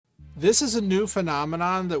This is a new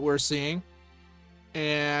phenomenon that we're seeing,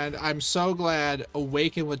 and I'm so glad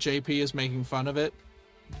Awaken with JP is making fun of it.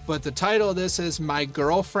 But the title of this is My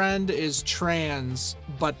Girlfriend is Trans,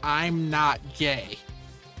 but I'm Not Gay.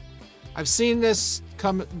 I've seen this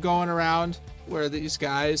going around where these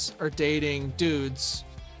guys are dating dudes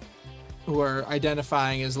who are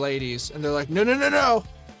identifying as ladies, and they're like, no, no, no, no,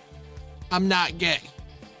 I'm not gay,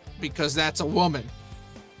 because that's a woman.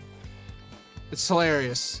 It's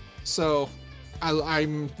hilarious. So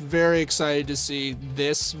I'm very excited to see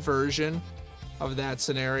this version of that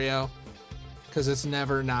scenario, because it's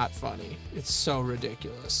never not funny. It's so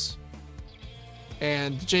ridiculous.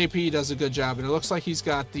 And JP does a good job, and it looks like he's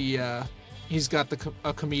got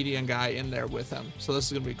a comedian guy in there with him. So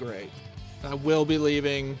this is gonna be great. I will be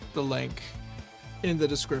leaving the link in the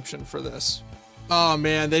description for this. Oh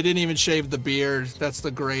man, they didn't even shave the beard. That's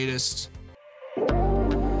the greatest.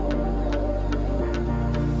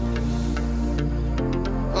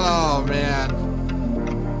 Oh man.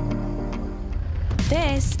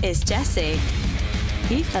 This is Jesse.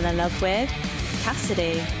 He fell in love with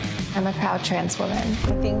Cassidy. I'm a proud trans woman.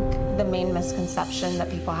 I think the main misconception that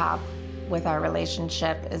people have with our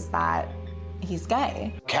relationship is that he's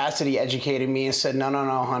gay. Cassidy educated me and said, no, no,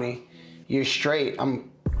 no, honey, you're straight.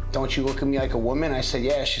 Don't you look at me like a woman? I said,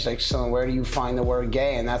 yeah. She's like, so where do you find the word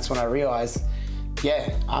gay? And that's when I realized,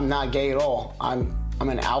 yeah, I'm not gay at all. I'm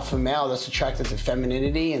an alpha male that's attracted to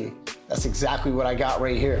femininity, and that's exactly what I got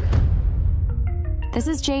right here. This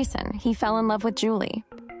is Jason. He fell in love with Julie.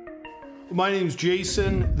 My name's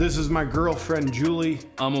Jason. This is my girlfriend, Julie.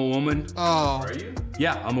 I'm a woman. Oh. Are you?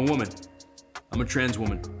 Yeah, I'm a woman. I'm a trans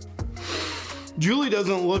woman. Julie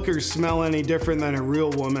doesn't look or smell any different than a real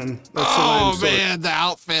woman. That's oh man, the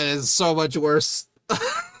outfit is so much worse.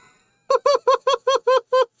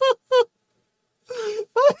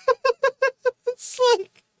 It's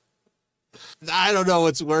like, I don't know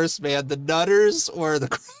what's worse, man. The nutters or the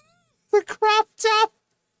crop top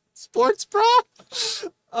sports bra?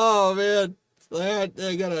 Oh man,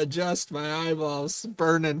 I gotta adjust my eyeballs.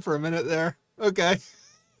 Burning for a minute there. Okay,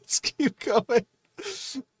 let's keep going.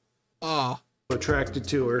 Oh. Attracted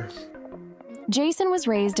to her. Jason was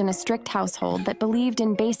raised in a strict household that believed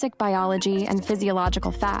in basic biology and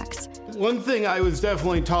physiological facts. One thing I was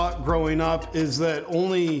definitely taught growing up is that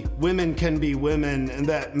only women can be women, and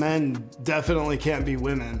that men definitely can't be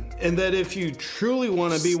women. And that if you truly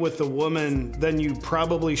want to be with a woman, then you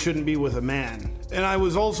probably shouldn't be with a man. And I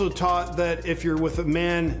was also taught that if you're with a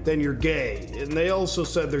man, then you're gay. And they also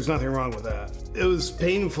said there's nothing wrong with that. It was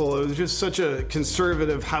painful. It was just such a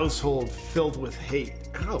conservative household filled with hate.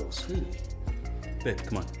 Ow, sweetie. Babe,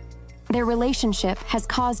 come on. Their relationship has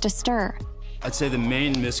caused a stir. I'd say the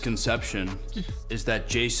main misconception is that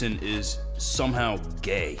Jason is somehow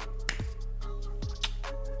gay.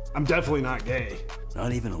 I'm definitely not gay.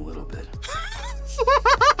 Not even a little bit.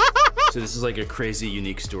 So this is like a crazy,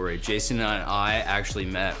 unique story. Jason and I actually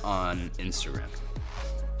met on Instagram.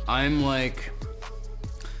 I'm like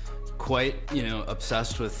quite,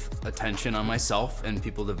 obsessed with attention on myself and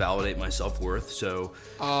people to validate my self-worth. So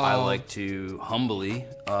I like to humbly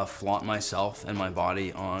flaunt myself and my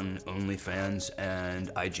body on OnlyFans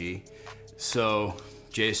and IG. So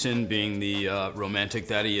Jason, being the romantic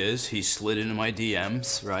that he is, he slid into my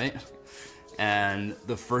DMs, right? And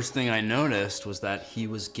the first thing I noticed was that he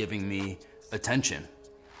was giving me attention.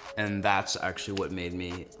 And that's actually what made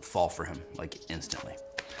me fall for him, like instantly.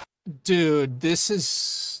 Dude, this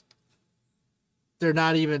is, they're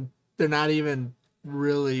not even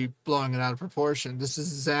really blowing it out of proportion. This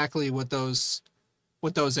is exactly what those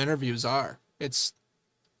interviews are. It's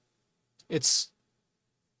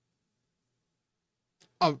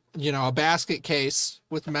a basket case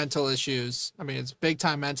with mental issues. I mean, it's big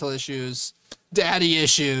time mental issues, daddy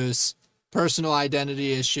issues, personal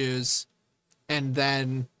identity issues, and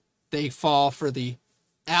then they fall for the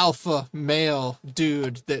alpha male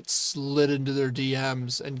dude that slid into their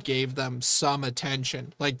DMs and gave them some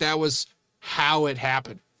attention. Like, that was how it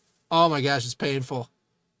happened. Oh my gosh, it's painful.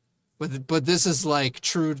 But this is like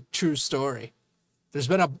true story. There's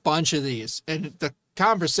been a bunch of these, and the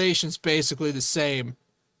conversation's basically the same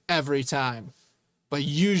every time. But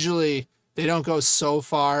usually they don't go so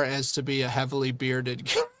far as to be a heavily bearded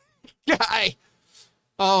guy.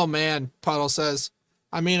 Oh man, Puddle says,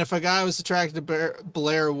 I mean, if a guy was attracted to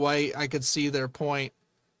Blair White, I could see their point.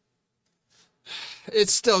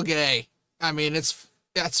 It's still gay. I mean,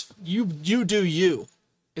 you do you.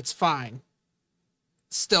 It's fine.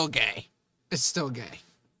 It's still gay. It's still gay.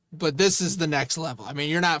 But this is the next level. I mean,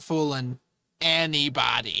 you're not fooling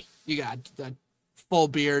anybody. You got the full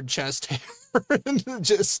beard, chest hair, and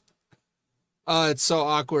just It's so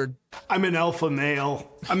awkward. I'm an alpha male.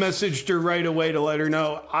 I messaged her right away to let her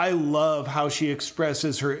know I love how she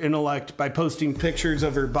expresses her intellect by posting pictures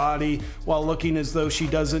of her body while looking as though she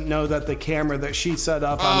doesn't know that the camera that she set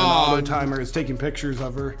up on an auto timer is taking pictures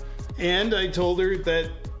of her. And I told her that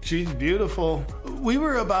she's beautiful. We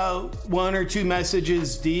were about 1 or 2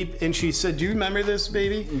 messages deep, and she said, "Do you remember this,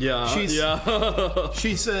 baby?" Yeah.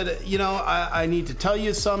 She said, "You know, I need to tell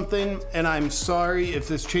you something, and I'm sorry if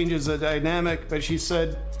this changes the dynamic," but she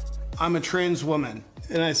said, "I'm a trans woman."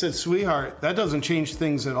 And I said, "Sweetheart, that doesn't change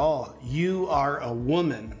things at all. You are a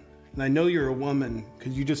woman, and I know you're a woman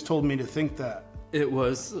because you just told me to think that." It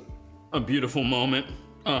was a beautiful moment.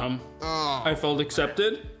 I felt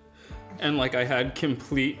accepted, and like I had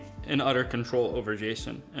complete and utter control over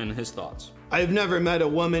Jason and his thoughts. I've never met a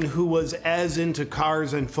woman who was as into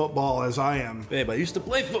cars and football as I am. Babe, I used to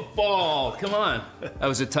play football. Come on. I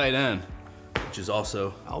was a tight end, which is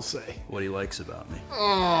also, I'll say, what he likes about me.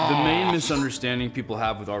 The main misunderstanding people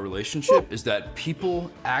have with our relationship is that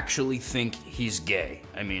people actually think he's gay.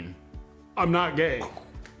 I mean, I'm not gay.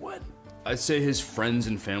 What? I'd say his friends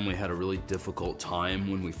and family had a really difficult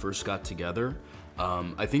time when we first got together.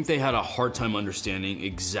 I think they had a hard time understanding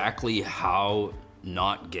exactly how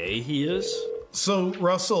not gay he is. So,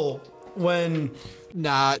 Russell, when...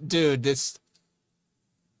 Nah, dude, it's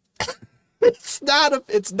not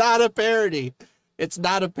a parody. It's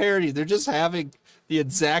not a parody. They're just having the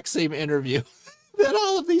exact same interview that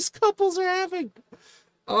all of these couples are having.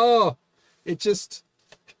 Oh, it just...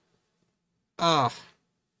 We're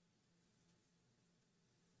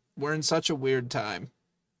in such a weird time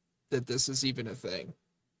that this is even a thing.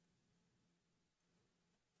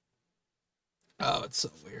 Oh, it's so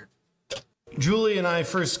weird. Julie and I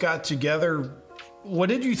first got together. What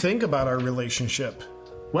did you think about our relationship?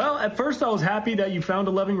 Well, at first I was happy that you found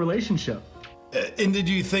a loving relationship. And did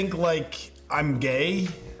you think, like, I'm gay?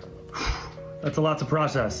 That's a lot to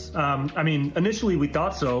process. I mean, initially we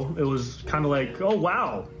thought so. It was kind of like, oh,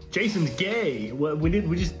 wow, Jason's gay.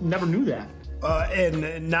 We just never knew that.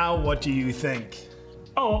 And now what do you think?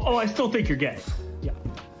 Oh, I still think you're gay. Yeah.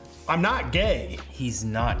 I'm not gay. He's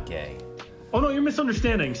not gay. Oh, no, you're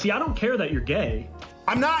misunderstanding. See, I don't care that you're gay.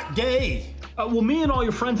 I'm not gay. Well, me and all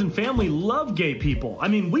your friends and family love gay people. I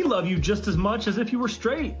mean, we love you just as much as if you were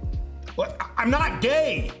straight. What? I'm not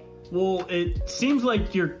gay. Well, it seems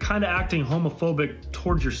like you're kind of acting homophobic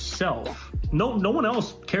towards yourself. No one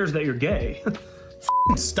else cares that you're gay.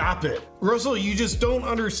 Stop it. Russell, you just don't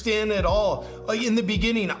understand at all. Like in the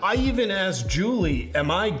beginning, I even asked Julie,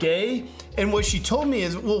 am I gay? And what she told me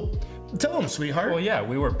is, well, tell him, sweetheart. Well, yeah,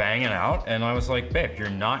 we were banging out and I was like, babe,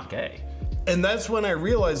 you're not gay. And that's when I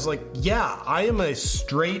realized, like, yeah, I am a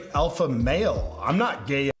straight alpha male. I'm not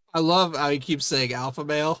gay. I love how he keeps saying alpha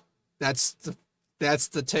male. That's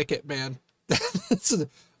the ticket, man.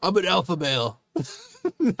 I'm an alpha male.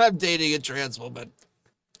 I'm dating a trans woman.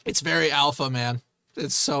 It's very alpha, man.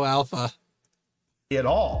 It's so alpha. At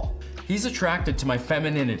all. He's attracted to my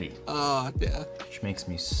femininity. Oh, yeah. Which makes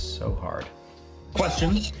me so hard.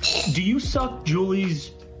 Question. Do you suck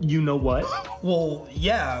Julie's you-know-what? Well,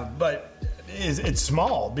 yeah, but it's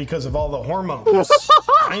small because of all the hormones.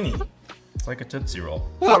 Tiny. It's like a Tootsie Roll.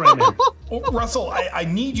 All right, man. Russell, I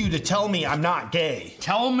need you to tell me I'm not gay.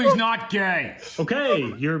 Tell him he's not gay.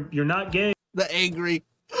 Okay, you're not gay. The angry.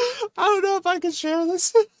 I don't know if I can share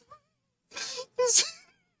this. It's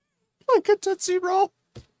like a Tootsie Roll.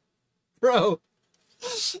 Bro.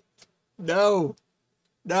 No.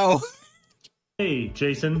 Hey,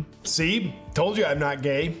 Jason. See? Told you I'm not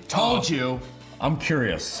gay. Told you. I'm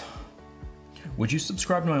curious. Would you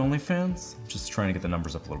subscribe to my OnlyFans? Just trying to get the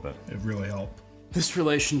numbers up a little bit. It really helped. This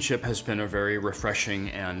relationship has been a very refreshing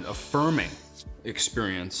and affirming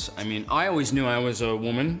experience. I mean, I always knew I was a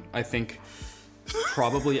woman. I think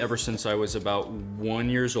probably ever since I was about 1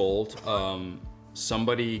 year old,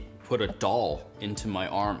 somebody put a doll into my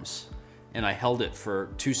arms and I held it for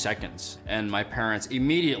 2 seconds and my parents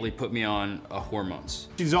immediately put me on hormones.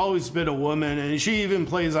 She's always been a woman and she even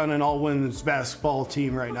plays on an all-women's basketball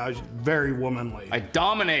team right now. She's very womanly. I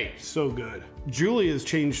dominate. So good. Julie has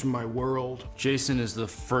changed my world. Jason is the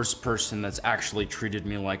first person that's actually treated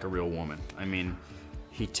me like a real woman. I mean,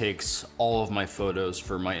 he takes all of my photos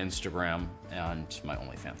for my Instagram and my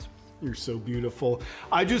OnlyFans. You're so beautiful.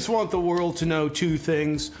 I just want the world to know 2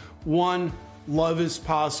 things. 1, love is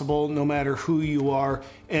possible no matter who you are.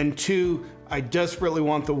 And 2, I desperately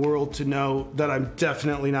want the world to know that I'm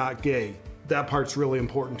definitely not gay. That part's really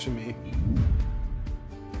important to me.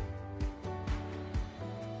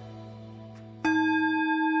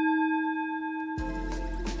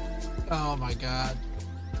 Oh my God.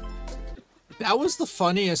 That was the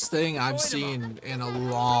funniest thing I've seen in a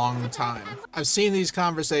long time. I've seen these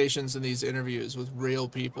conversations and these interviews with real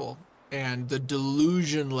people, and the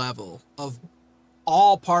delusion level of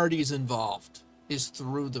all parties involved is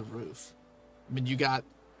through the roof. I mean, you got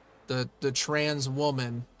the trans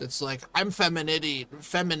woman that's like, I'm femininity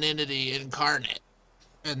incarnate.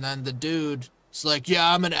 And then the dude is like,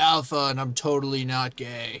 yeah, I'm an alpha and I'm totally not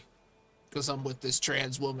gay because I'm with this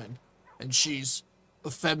trans woman and she's a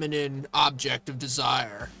feminine object of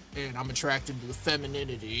desire and I'm attracted to the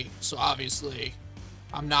femininity, so obviously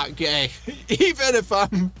I'm not gay even if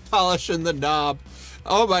I'm polishing the knob.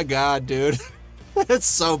 Oh my god, dude. That's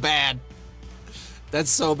so bad. That's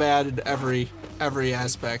so bad in every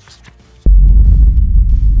aspect.